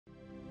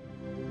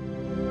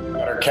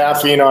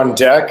Caffeine on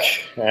deck,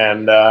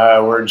 and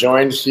we're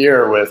joined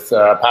here with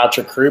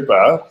Patrick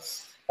Kroupa,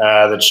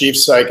 the Chief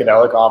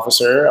Psychedelic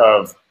Officer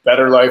of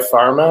BetterLife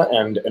Pharma,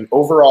 and an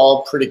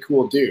overall pretty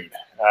cool dude.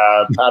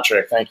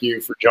 Patrick, thank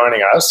you for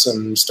joining us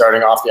and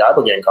starting off the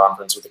Ibogaine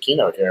conference with the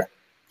keynote here.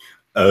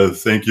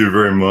 Thank you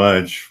very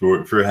much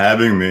for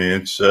having me.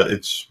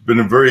 It's been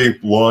a very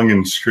long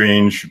and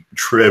strange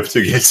trip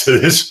to get to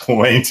this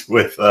point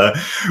with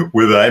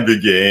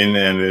Ibogaine,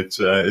 and it's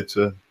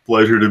a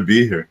pleasure to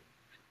be here.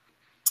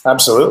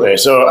 Absolutely.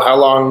 So how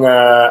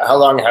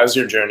long has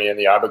your journey in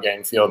the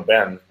Ibogaine field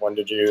been? When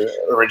did you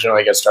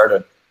originally get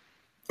started?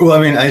 Well,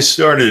 I mean, I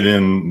started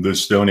in the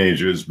Stone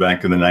Ages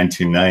back in the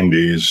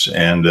 1990s,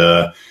 and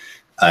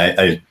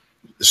I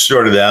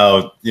started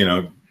out,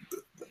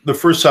 the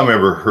first time I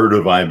ever heard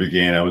of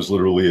Ibogaine, I was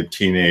literally a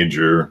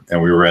teenager,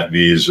 and we were at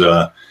these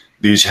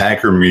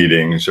hacker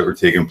meetings that were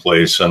taking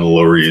place on the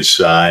Lower East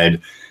Side.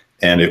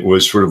 And it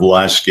was sort of the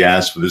last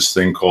gasp of this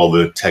thing called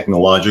the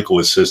Technological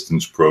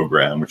Assistance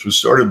Program, which was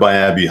started by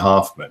Abby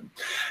Hoffman.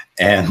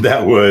 And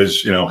that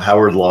was,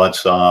 Howard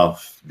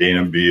Lotsoff,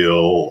 Dana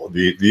Beal,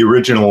 the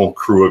original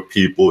crew of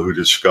people who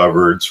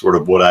discovered sort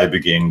of what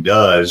Ibogaine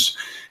does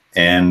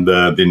and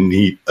the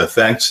neat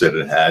effects that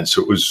it had.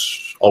 So it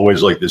was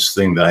always like this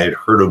thing that I had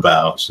heard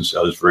about since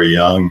I was very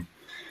young.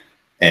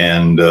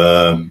 And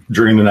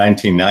during the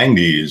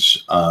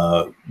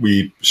 1990s,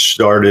 we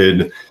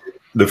started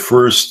the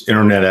first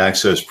internet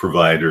access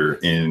provider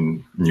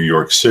in New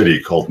York City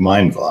called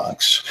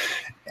MindVox.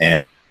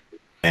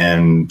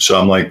 And so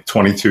I'm like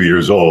 22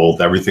 years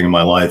old. Everything in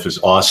my life is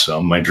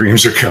awesome. My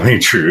dreams are coming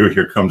true.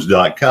 Here comes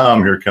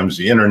 .com, here comes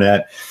the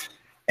internet.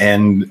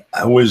 And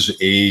I was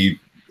a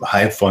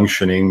high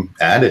functioning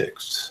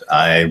addict.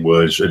 I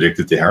was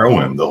addicted to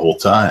heroin the whole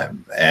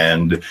time.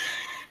 And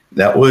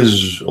that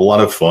was a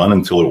lot of fun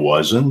until it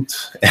wasn't.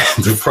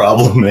 And the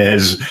problem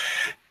is,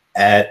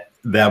 at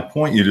that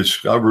point, you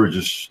discover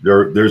just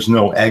there's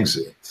no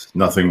exit.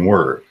 Nothing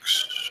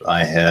works.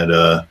 I had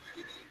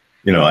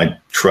I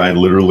tried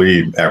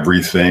literally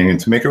everything. And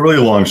to make a really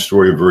long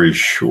story very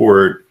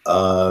short,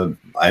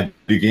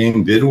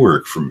 Ibogaine did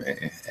work for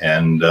me.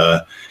 And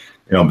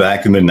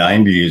back in the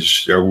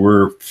 90s, there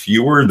were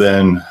fewer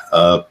than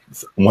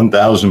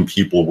 1,000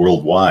 people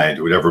worldwide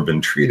who had ever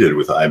been treated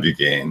with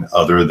Ibogaine,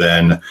 other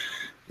than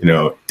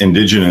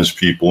indigenous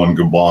people in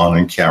Gabon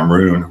and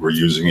Cameroon who were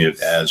using it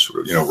as,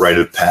 rite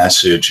of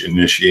passage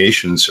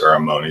initiation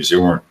ceremonies. They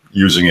weren't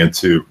using it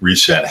to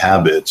reset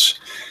habits.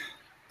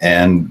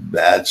 And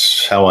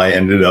that's how I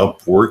ended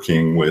up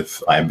working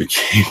with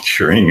Ibogaine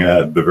during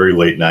the very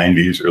late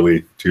 90s,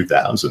 early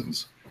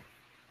 2000s.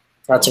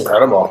 That's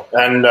incredible.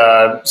 And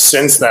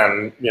since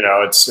then,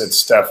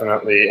 it's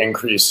definitely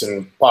increased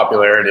in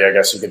popularity, I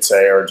guess you could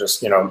say, or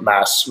just,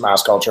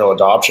 mass cultural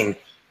adoption.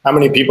 How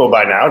many people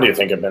by now do you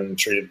think have been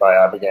treated by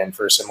Ibogaine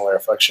for similar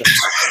afflictions?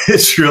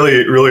 It's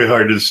really, really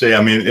hard to say.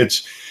 I mean,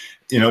 it's,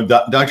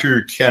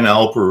 Dr. Ken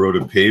Alper wrote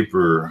a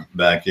paper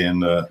back in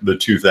the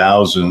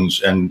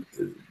 2000s, and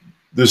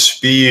the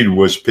speed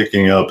was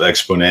picking up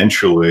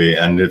exponentially,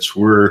 and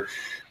we're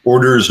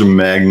orders of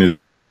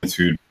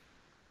magnitude.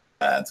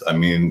 I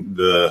mean,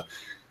 the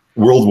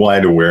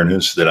worldwide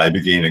awareness that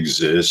Ibogaine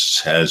exists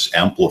has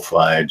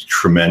amplified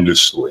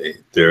tremendously.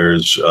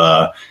 There's,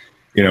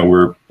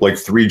 we're like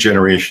 3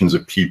 generations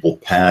of people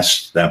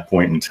past that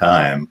point in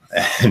time.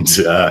 And,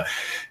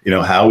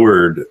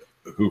 Howard,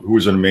 who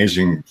was an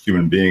amazing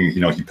human being,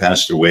 he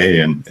passed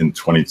away in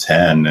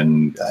 2010.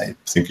 And I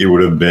think he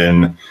would have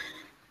been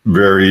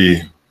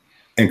very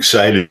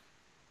excited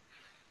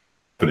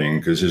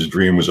because his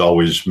dream was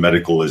always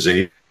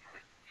medicalization,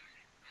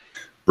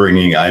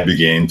 bringing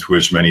Ibogaine to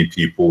as many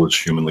people as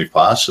humanly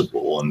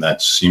possible. And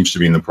that seems to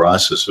be in the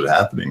process of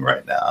happening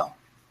right now.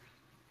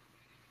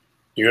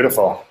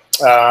 Beautiful.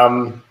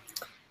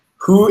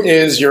 Who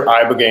is your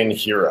Ibogaine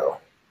hero?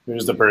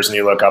 Who's the person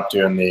you look up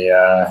to in the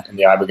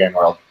Ibogaine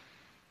world,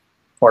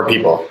 or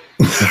people?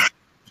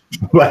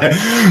 my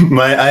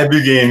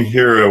Ibogaine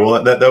hero,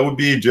 well, that would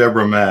be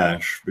Deborah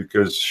Mash,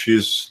 because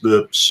she's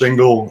the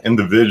single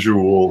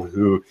individual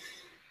who,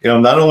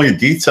 not only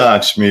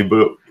detoxed me,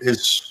 but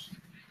it's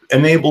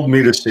enabled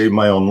me to save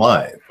my own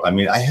life. I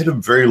mean, I hit a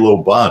very low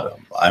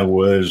bottom. I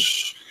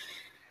was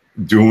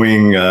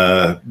doing,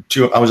 I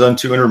was on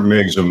 200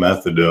 mgs of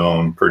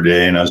methadone per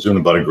day, and I was doing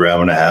about 1.5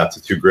 grams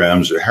to 2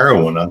 grams of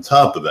heroin on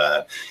top of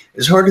that.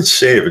 It's hard to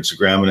say if it's 1.5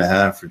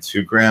 grams or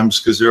 2 grams,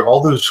 because there are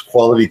all those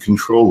quality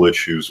control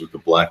issues with the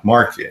black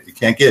market. You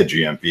can't get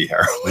GMP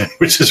heroin,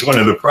 which is one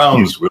of the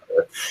problems with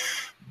it.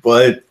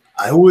 But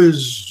I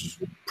was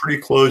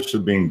pretty close to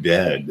being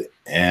dead.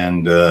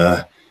 And,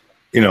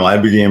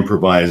 Ibogaine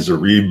provides a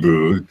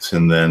reboot.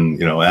 And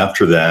then,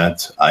 after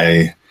that,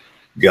 I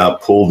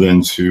got pulled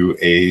into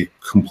a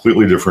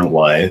completely different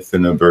life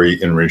in a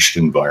very enriched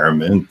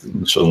environment.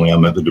 And suddenly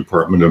I'm at the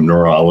Department of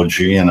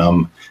Neurology, and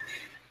I'm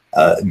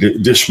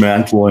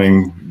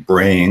dismantling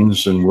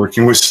brains and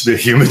working with the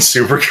human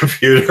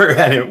supercomputer.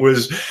 And it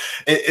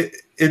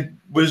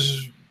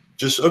was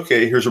just,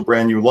 okay, here's a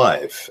brand new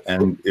life.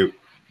 And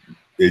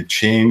it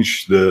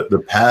changed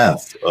the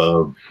path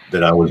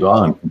that I was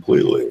on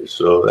completely.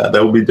 So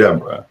that would be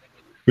Deborah,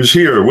 who's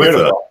here with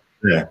us.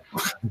 Yeah.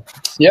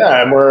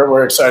 Yeah, and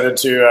we're excited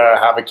to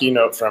have a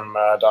keynote from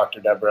Dr.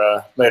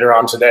 Deborah later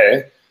on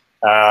today.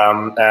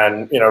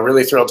 And,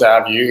 really thrilled to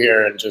have you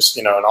here and just,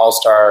 an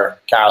all-star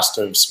cast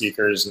of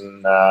speakers,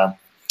 and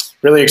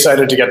really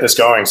excited to get this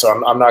going. So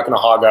I'm not going to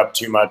hog up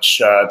too much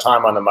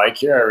time on the mic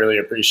here. I really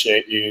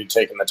appreciate you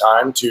taking the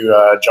time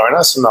to join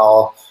us, and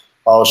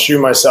I'll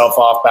shoo myself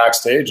off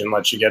backstage and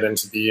let you get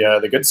into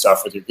the good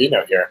stuff with your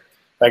keynote here.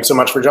 Thanks so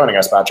much for joining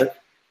us, Patrick.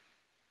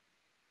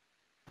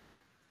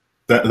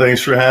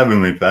 Thanks for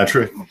having me,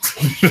 Patrick.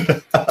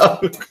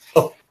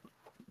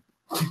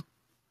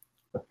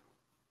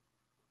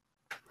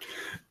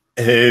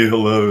 Hey,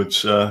 hello.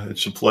 It's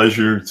a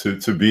pleasure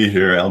to be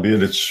here,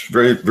 albeit it's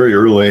very, very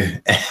early.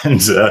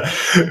 And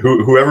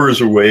whoever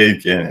is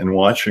awake and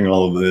watching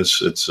all of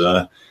this, it's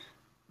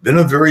been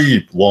a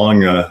very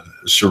long,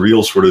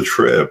 surreal sort of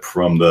trip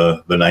from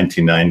the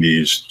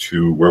 1990s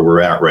to where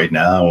we're at right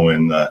now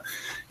in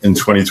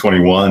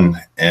 2021.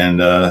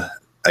 And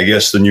I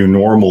guess the new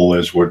normal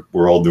is what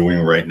we're all doing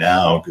right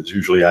now, because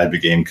usually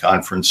Ibogaine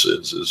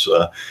conferences is,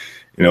 a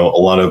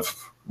lot of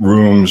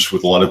rooms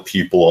with a lot of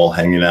people all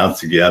hanging out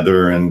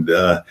together, and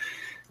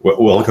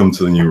welcome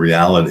to the new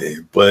reality.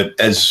 But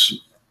as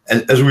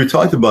we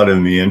talked about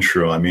in the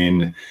intro, I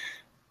mean,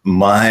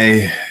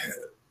 my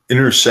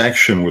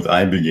intersection with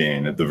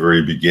Ibogaine at the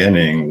very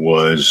beginning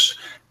was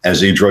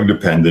as a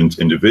drug-dependent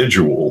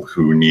individual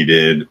who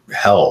needed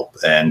help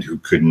and who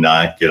could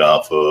not get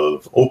off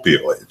of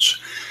opioids.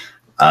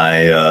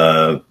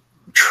 I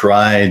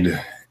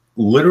tried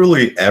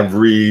literally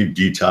every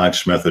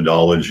detox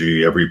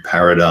methodology, every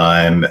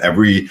paradigm,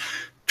 every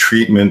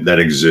treatment that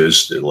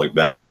existed, like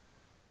back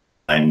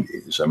in the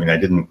 90s. I mean, I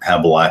didn't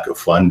have a lack of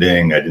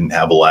funding. I didn't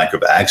have a lack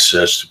of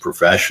access to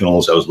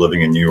professionals. I was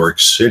living in New York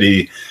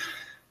City.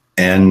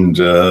 And,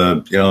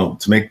 to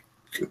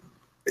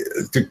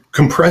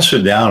compress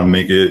it down and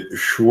make it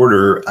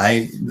shorter,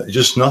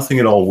 nothing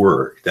at all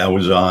worked. I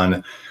was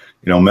on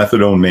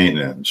methadone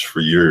maintenance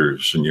for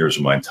years and years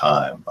of my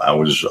time. I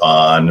was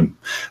on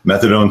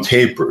methadone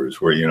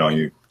tapers where,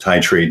 you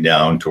titrate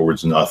down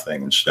towards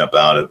nothing and step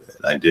out of it.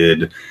 I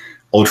did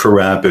ultra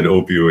rapid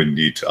opioid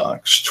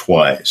detox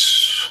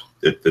twice.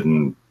 It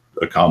didn't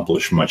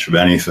accomplish much of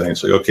anything.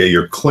 It's like, okay,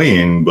 you're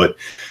clean, but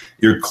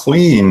you're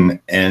clean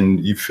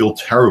and you feel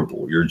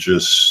terrible. You're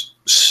just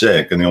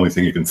sick. And the only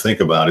thing you can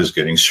think about is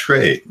getting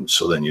straight. And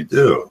so then you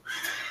do.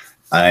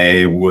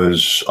 I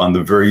was on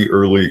the very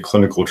early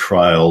clinical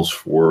trials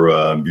for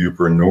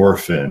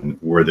buprenorphine,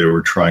 where they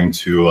were trying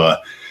to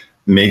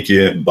make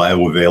it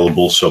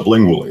bioavailable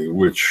sublingually,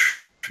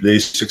 which they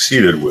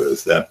succeeded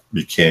with. That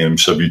became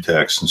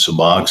Subutex and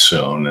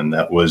Suboxone, and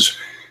that was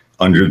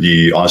under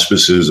the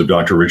auspices of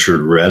Dr.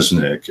 Richard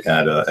Resnick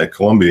at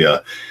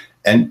Columbia.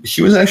 And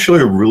he was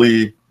actually a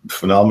really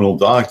phenomenal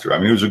doctor. I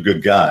mean, he was a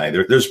good guy.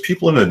 There's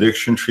people in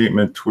addiction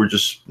treatment who are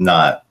just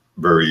not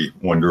very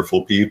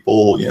wonderful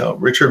people.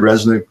 Richard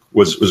Resnick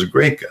was a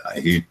great guy.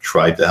 He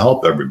tried to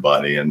help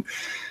everybody, and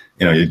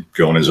you'd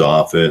go in his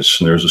office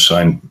and there's a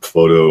signed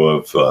photo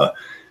of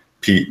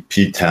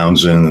Pete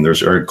Townsend, and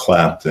there's Eric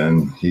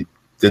Clapton. He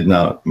did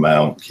not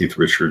mount Keith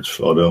Richards'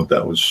 photo.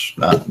 That was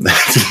not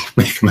that didn't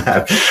make him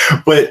happy.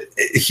 But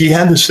he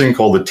had this thing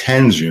called the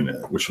TENS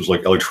unit, which was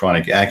like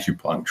electronic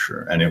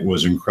acupuncture, and it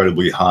was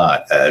incredibly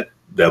hot at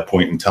that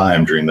point in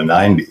time during the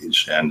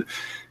 90s. And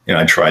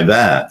I tried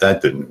that.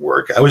 That didn't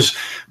work. I was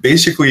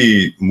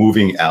basically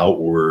moving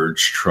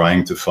outwards,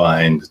 trying to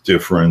find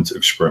different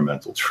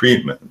experimental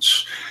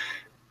treatments.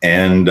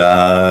 And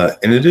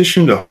in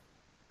addition to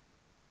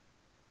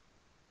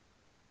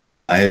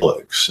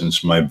psychedelic,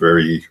 since my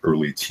very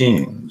early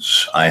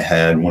teens, I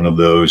had one of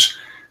those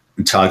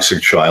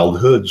toxic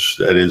childhoods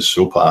that is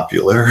so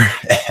popular.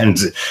 And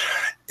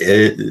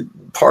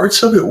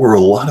parts of it were a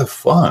lot of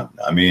fun.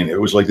 I mean,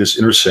 it was like this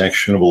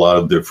intersection of a lot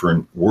of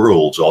different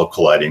worlds all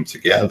colliding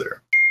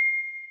together.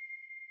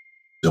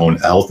 His own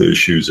health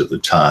issues at the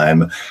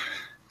time.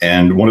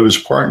 And one of his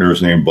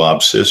partners named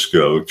Bob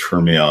Cisco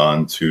turned me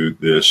on to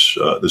this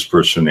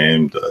person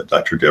named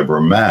Dr.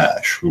 Deborah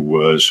Mash, who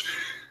was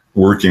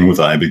working with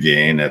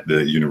Ibogaine at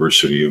the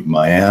University of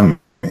Miami.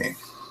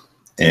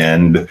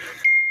 And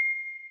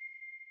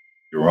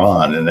you're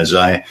on. And as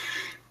I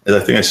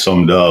think I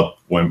summed up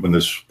when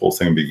this whole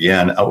thing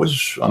began, I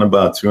was on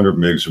about 200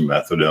 mgs of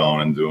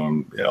methadone and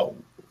doing,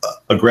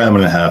 1.5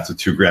 grams to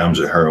 2 grams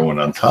of heroin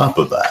on top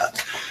of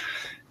that.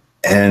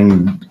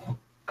 And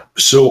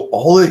so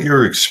all that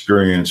you're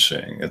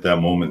experiencing at that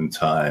moment in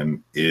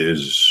time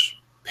is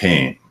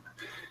pain.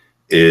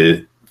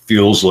 It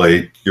feels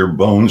like your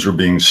bones are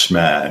being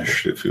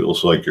smashed. It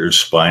feels like your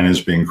spine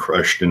is being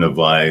crushed in a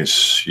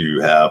vice.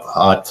 You have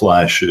hot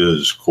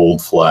flashes,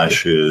 cold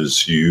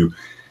flashes. You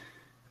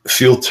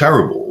feel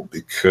terrible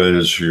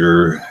because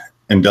your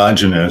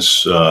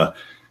endogenous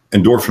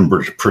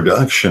endorphin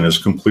production is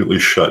completely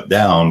shut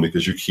down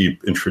because you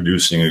keep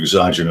introducing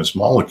exogenous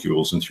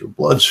molecules into your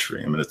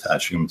bloodstream and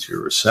attaching them to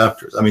your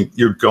receptors. I mean,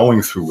 you're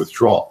going through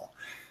withdrawal.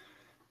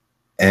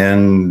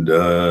 And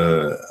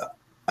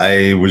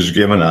I was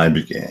given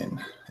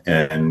Ibogaine.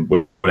 And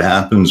what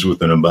happens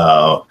within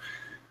about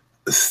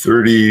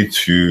 30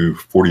 to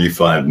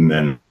 45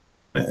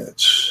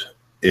 minutes,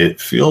 it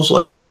feels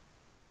like,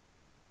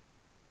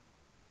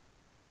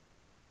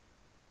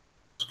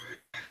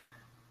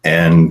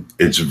 and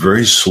it's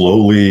very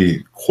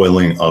slowly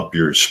coiling up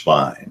your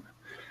spine.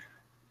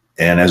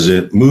 And as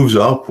it moves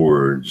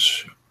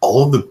upwards,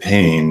 all of the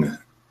pain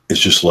is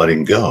just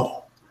letting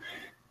go.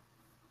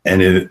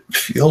 And it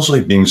feels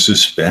like being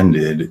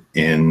suspended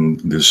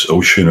in this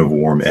ocean of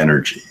warm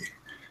energy.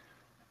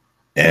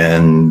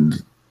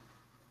 And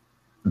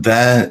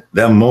that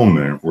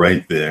moment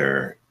right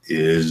there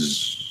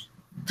is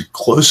the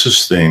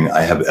closest thing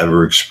I have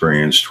ever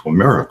experienced to a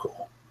miracle.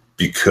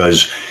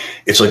 Because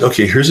it's like,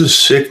 okay, here's a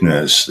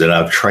sickness that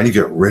I've tried to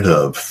get rid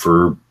of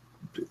for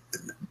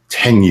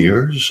 10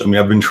 years. I mean,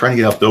 I've been trying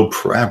to get out dope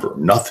forever.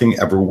 Nothing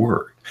ever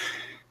worked.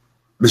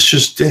 This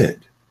just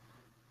did.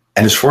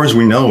 And as far as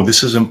we know,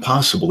 this is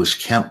impossible. This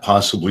can't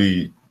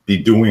possibly be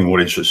doing what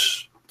it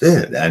just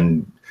did.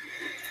 And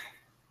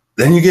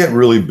then you get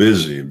really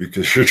busy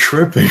because you're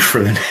tripping for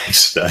the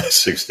next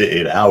 6 to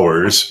 8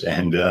 hours.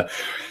 And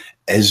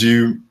as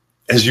you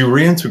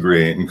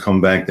reintegrate and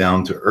come back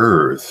down to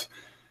earth,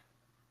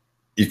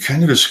 you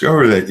kind of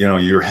discover that, you know,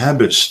 your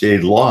habit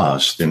stayed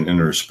lost in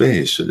inner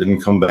space. It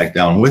didn't come back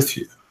down with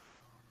you.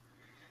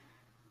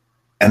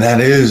 And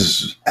that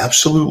is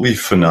absolutely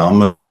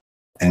phenomenal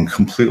and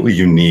completely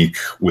unique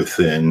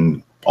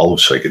within all of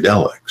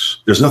psychedelics.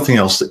 There's nothing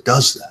else that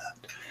does that.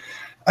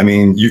 I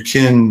mean, you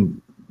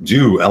can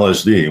do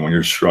LSD when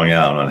you're strung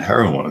out on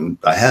heroin.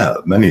 I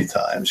have many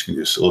times. You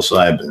can do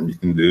psilocybin, you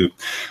can do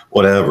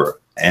whatever.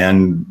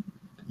 And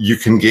you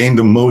can gain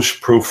the most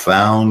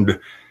profound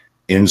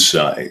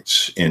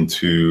insights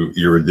into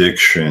your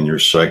addiction, your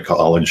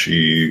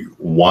psychology.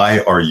 Why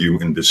are you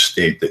in the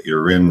state that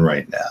you're in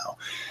right now?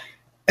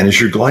 And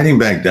as you're gliding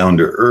back down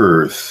to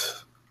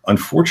earth,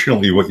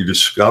 unfortunately, what you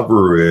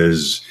discover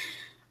is,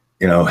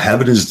 you know,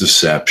 habit is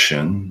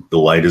deception, the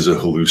light is a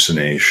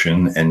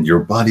hallucination, and your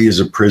body is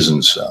a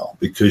prison cell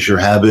because your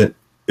habit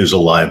is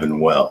alive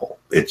and well.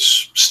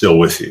 It's still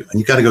with you, and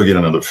you got to go get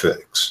another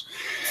fix.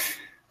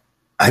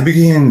 I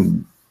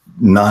began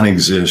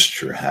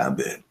non-exist your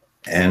habit.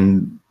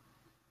 And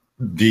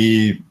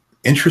the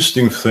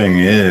interesting thing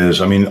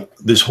is, I mean,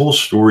 this whole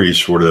story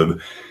sort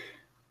of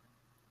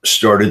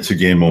started to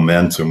gain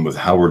momentum with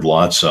Howard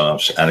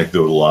Lotsoff's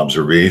anecdotal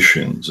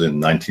observations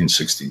in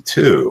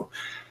 1962.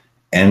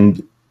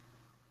 And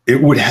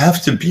it would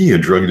have to be a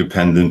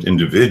drug-dependent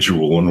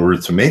individual in order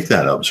to make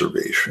that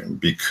observation,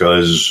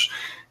 because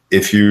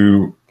if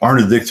you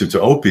aren't addicted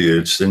to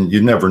opiates, then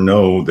you never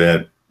know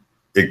that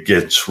it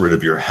gets rid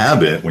of your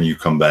habit when you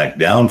come back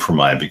down from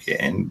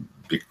Ibogaine,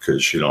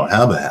 because you don't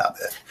have a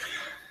habit.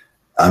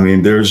 I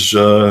mean, there's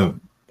a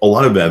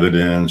lot of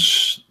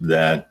evidence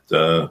that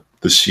the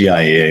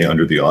CIA,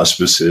 under the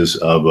auspices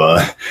of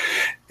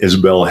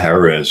Isabel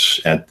Harris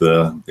at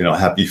the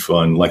Happy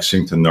Fun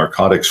Lexington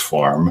Narcotics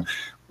Farm,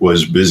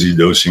 was busy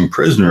dosing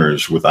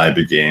prisoners with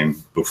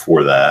Ibogaine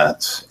before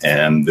that.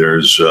 And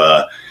there's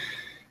Ciba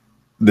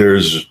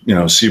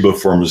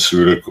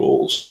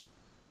Pharmaceuticals,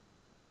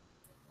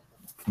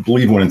 I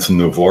believe went into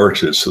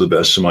Novartis, to the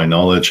best of my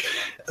knowledge.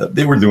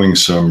 They were doing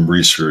some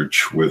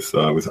research with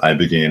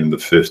Ibogaine in the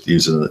 50s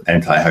as an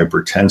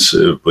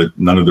antihypertensive, but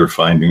none of their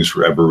findings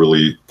were ever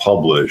really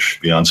published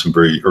beyond some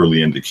very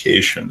early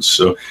indications.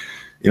 So,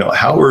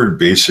 Howard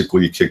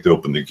basically kicked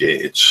open the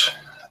gates,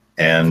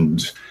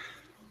 and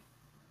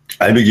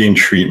Ibogaine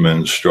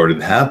treatment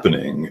started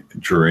happening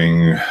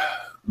during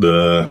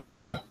the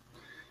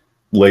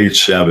late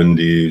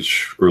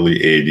 70s, early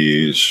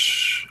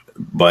 80s.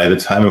 By the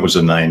time it was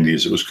the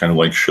 90s, it was kind of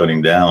like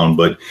shutting down,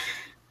 but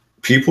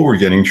people were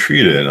getting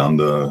treated on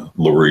the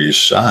Lower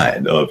East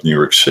Side of New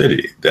York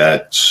City.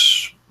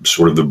 That's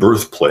sort of the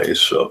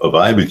birthplace of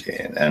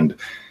Ibogaine. And,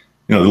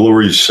 the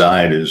Lower East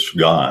Side is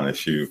gone.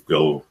 If you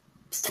go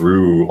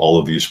through all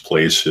of these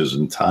places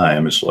in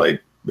time, it's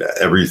like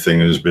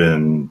everything has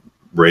been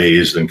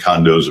raised and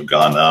condos have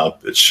gone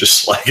up. It's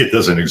just like it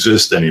doesn't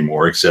exist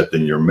anymore, except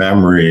in your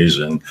memories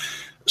and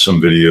some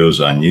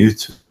videos on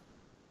YouTube.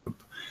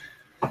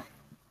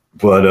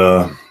 But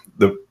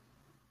the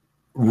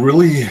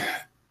really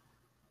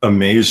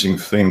amazing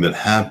thing that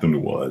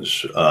happened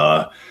was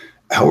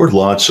Howard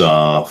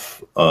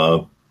Lotsoff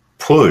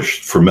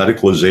pushed for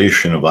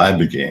medicalization of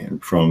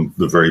Ibogaine from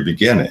the very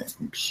beginning.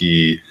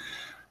 He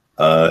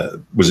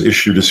was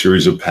issued a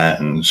series of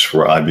patents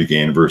for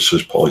Ibogaine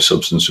versus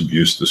polysubstance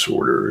abuse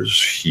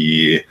disorders.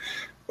 He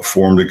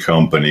formed a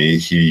company.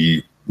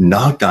 He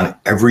knocked on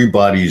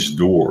everybody's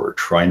door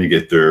trying to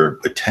get their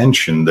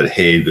attention that,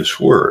 hey, this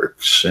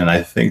works. And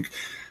I think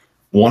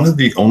one of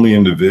the only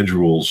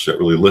individuals that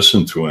really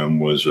listened to him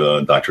was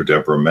Dr.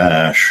 Deborah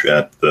Mash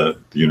at the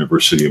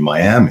University of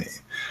Miami.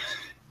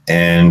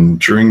 And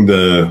during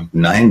the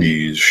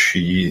 90s,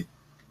 she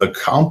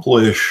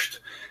accomplished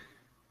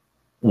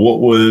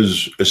what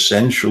was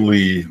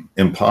essentially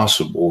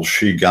impossible.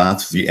 She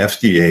got the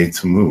FDA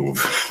to move.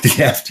 The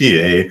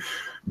FDA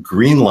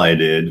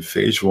green-lighted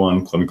phase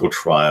 1 clinical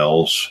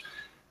trials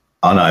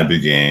on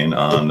Ibogaine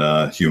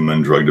on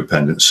human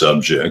drug-dependent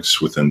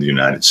subjects within the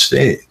United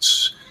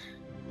States.